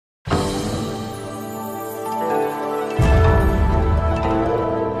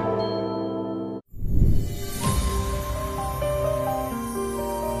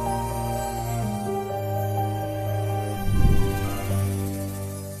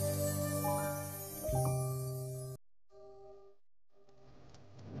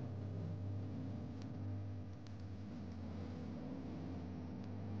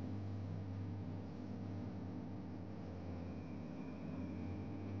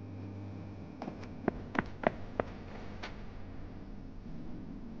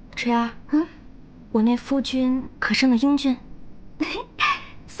垂儿，我那夫君可生了英俊？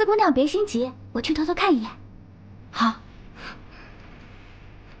四姑娘别心急，我去偷偷看一眼。好。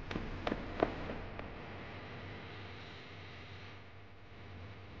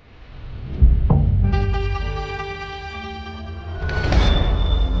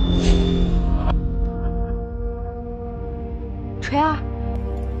垂儿，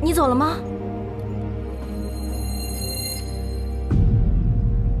你走了吗？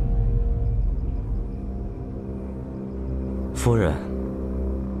 夫人，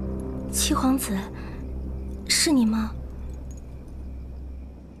七皇子，是你吗？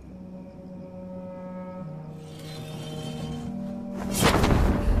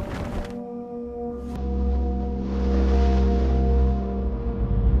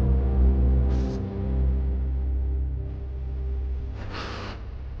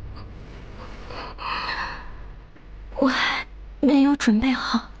我还没有准备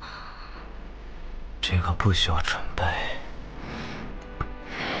好。这个不需要准备。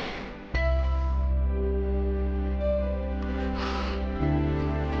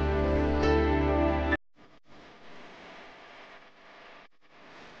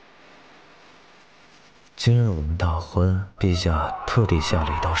 今日我们大婚，陛下特地下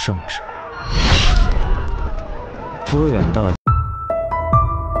了一道圣旨，拨远大。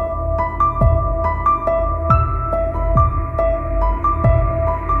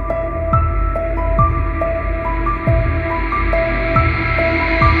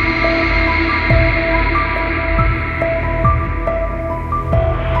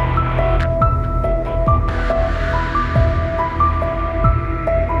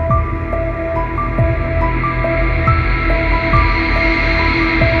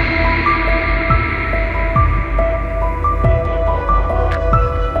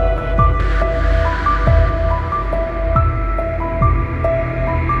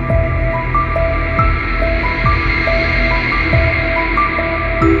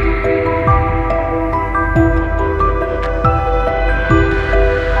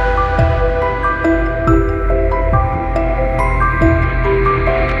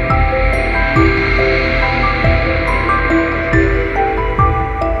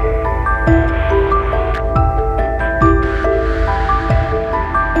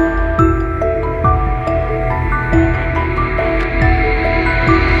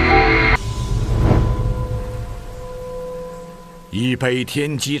 一杯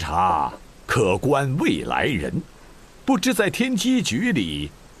天机茶，可观未来人。不知在天机局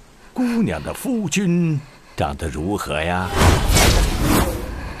里，姑娘的夫君长得如何呀？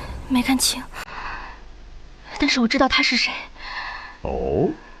没看清，但是我知道他是谁。哦，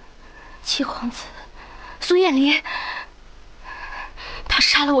七皇子，苏艳离，他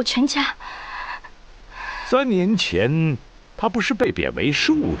杀了我全家。3年前，他不是被贬为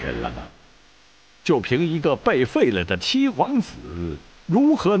庶人了吗？ 就凭一个被废了的七皇子，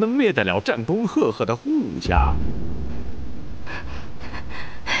如何能灭得了战功赫赫的护家？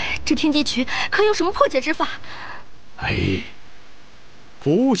这天机局可有什么破解之法？哎，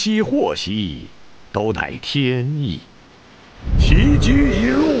福兮祸兮，都乃天意。棋局已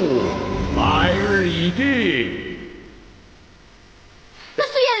入，来日已定。那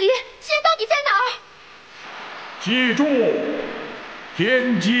苏艳离现在到底在哪儿？记住，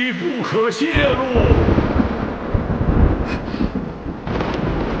天机不可泄露。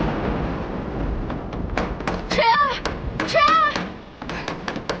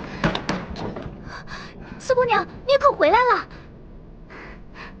 四姑娘，你可回来了！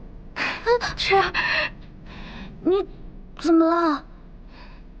垂儿，你怎么了？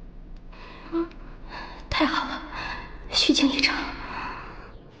太好了，虚惊一场。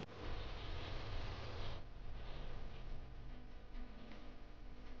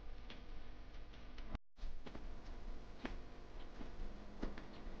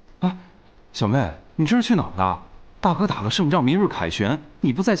啊，小妹，你这是去哪儿呢？大哥打了胜仗，明日凯旋，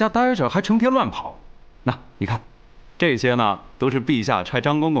你不在家待着，还成天乱跑。那你看，这些呢都是陛下差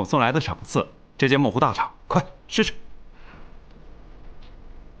张公公送来的赏赐。这间墨湖大氅，快试试。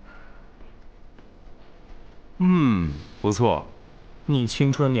不错。你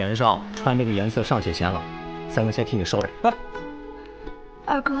青春年少，穿这个颜色尚且显老。三哥先替你收着。哎，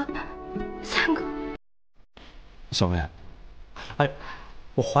二哥，三哥，小妹，哎，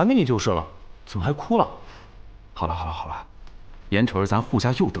我还给你就是了，怎么还哭了？好了，眼瞅着咱护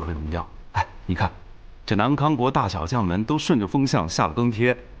家又得了荣耀。哎，你看，这南康国大小将们都顺着风向下了更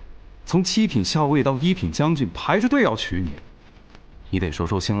帖，从7品校尉到1品将军排着队要娶你。你得收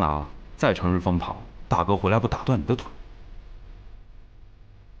收心了啊！再成日疯跑，大哥回来不打断你的腿。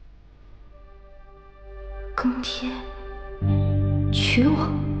更帖，娶我。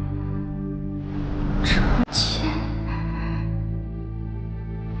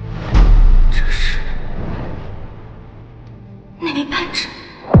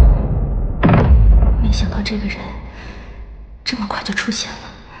这个人这么快就出现了。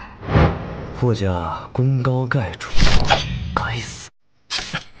霍家功高盖主，该死！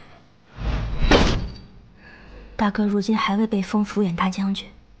大哥如今还未被封抚远大将军，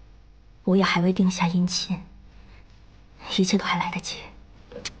我也还未定下姻亲，一切都还来得及。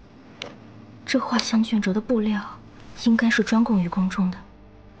这画像卷轴的布料应该是专供于宫中的，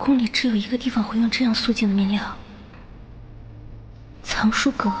宫里只有一个地方会用这样素净的面料——藏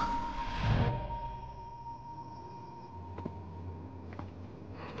书阁。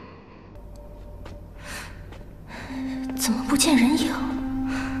怎么不见人影？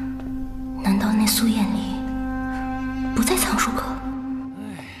难道那苏艳丽不在藏书阁？哎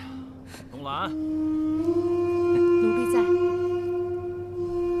呀，东兰，奴婢在。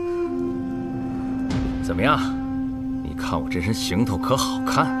怎么样？你看我这身行头可好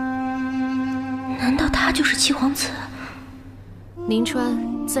看？难道他就是七皇子？您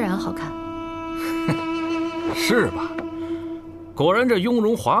穿自然好看。是吧？果然这雍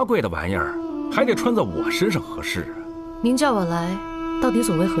容华贵的玩意儿，还得穿在我身上合适啊。您叫我来，到底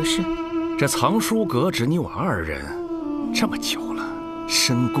所谓何事？这藏书阁只你我二人，这么久了，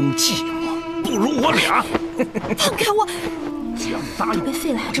深宫寂寞，不如我俩。放开我！只要你答应，都被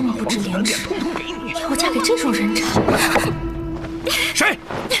废了还这么不知廉耻，统统给你。要我嫁给这种人渣？谁？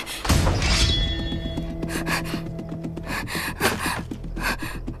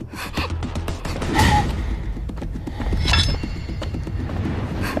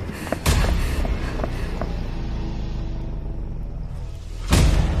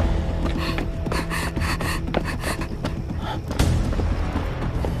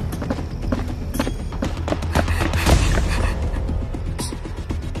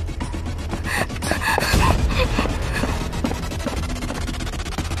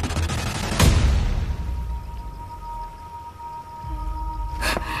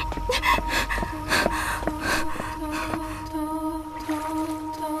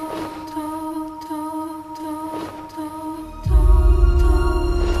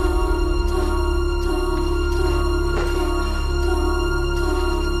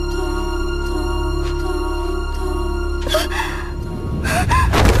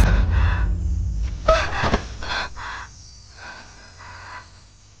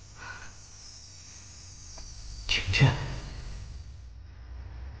婷婷，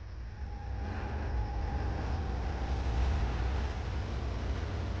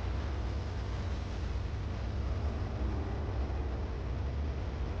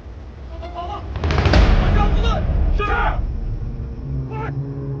跑了！按照部队，是。快，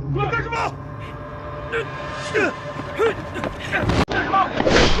你干什么？干什么？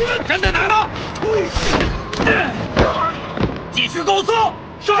人在哪呢？继续构思。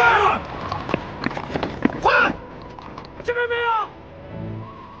是。快！这边没有。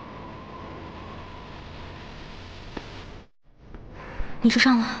你受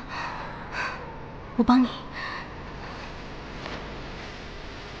伤了，我帮你。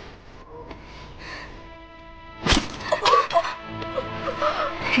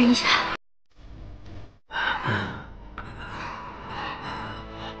忍一下。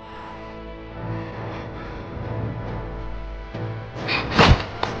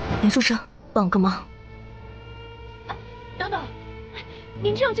袁书生，帮我个忙。等等，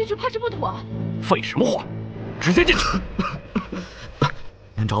您这样进去怕是不妥。废什么话，直接进去。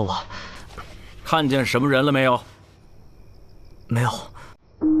您找我？看见什么人了没有？没有。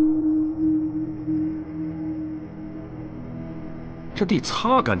这地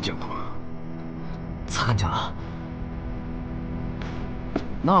擦干净了吗？擦干净了。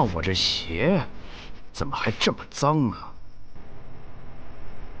那我这鞋怎么还这么脏啊？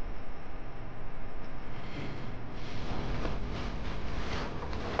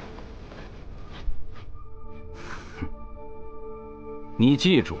你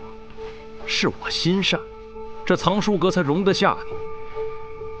记住，是我心善，这藏书阁才容得下你。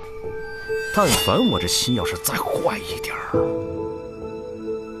但凡我这心要是再坏一点儿，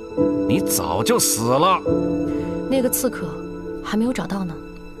你早就死了。那个刺客还没有找到呢。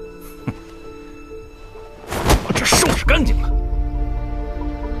我这收拾干净了。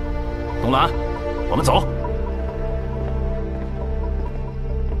东兰，我们走。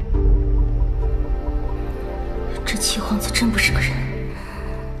这七皇子真不是个人。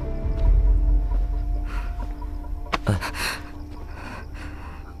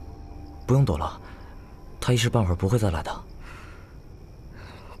不用躲了，他一时半会儿不会再来的。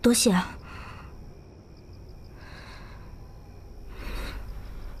多谢啊。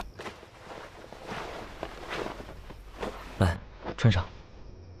来，穿上。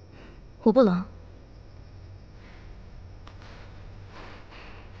我不冷。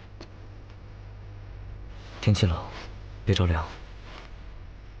天气冷，别着凉。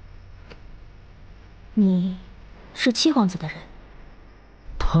你是七皇子的人。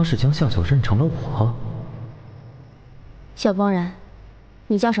他是将夏九认成了我。小崩人，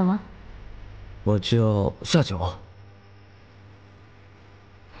你叫什么？我叫夏九。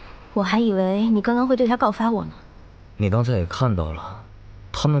我还以为你刚刚会对他告发我呢。你刚才也看到了，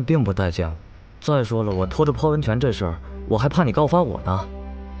他们并不待见我。再说了，我拖着泡温泉这事儿，我还怕你告发我呢。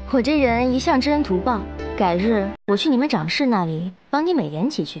我这人一向知恩图报，改日我去你们长室那里帮你美言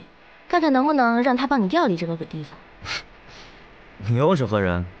几句，看看能不能让他帮你调离这个鬼地方。你又是何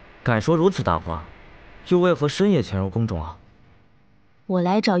人，敢说如此大话？又为何深夜潜入宫中啊？我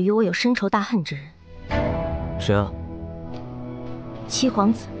来找与我有深仇大恨之人。谁啊？七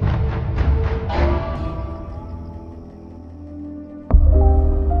皇子。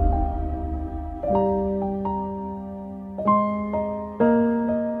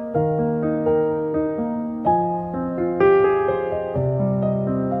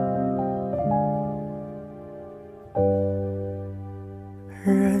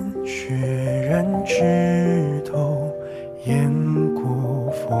人血染枝头，雁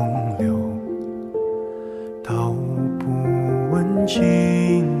过风流。道不闻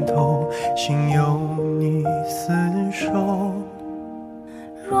尽头，心有你厮守。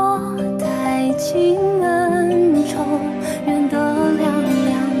若待尽恩仇，愿得两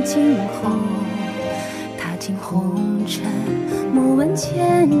两今后。踏尽红尘，莫问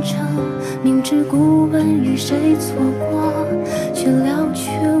前程。明知故问与谁错过，却了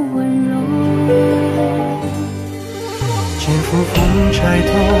却温柔。肩负风柴头，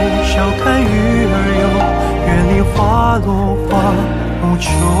笑看鱼儿游，远离花落花无求。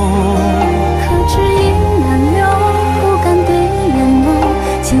可知意难留，不敢对人眸。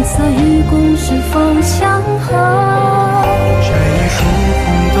琴瑟与共是否相合？摘一束红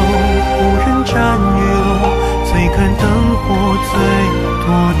豆，无人沾雨楼。醉看灯火最多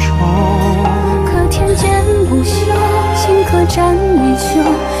愁。可天间不休，顷刻沾衣袖。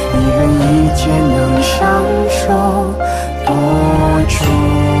一人一剑能相守多久？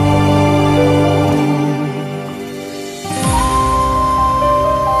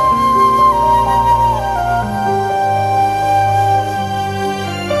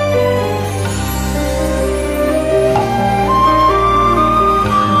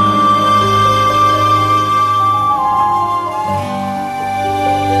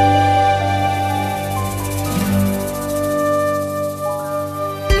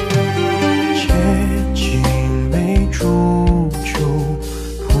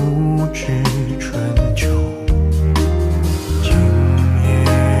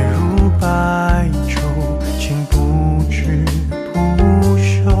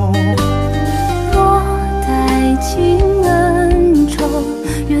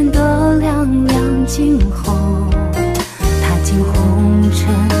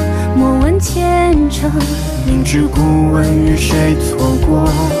明知故问与谁错过，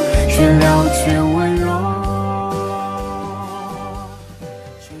却了却温柔。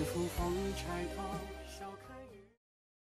肩负风柴头，笑看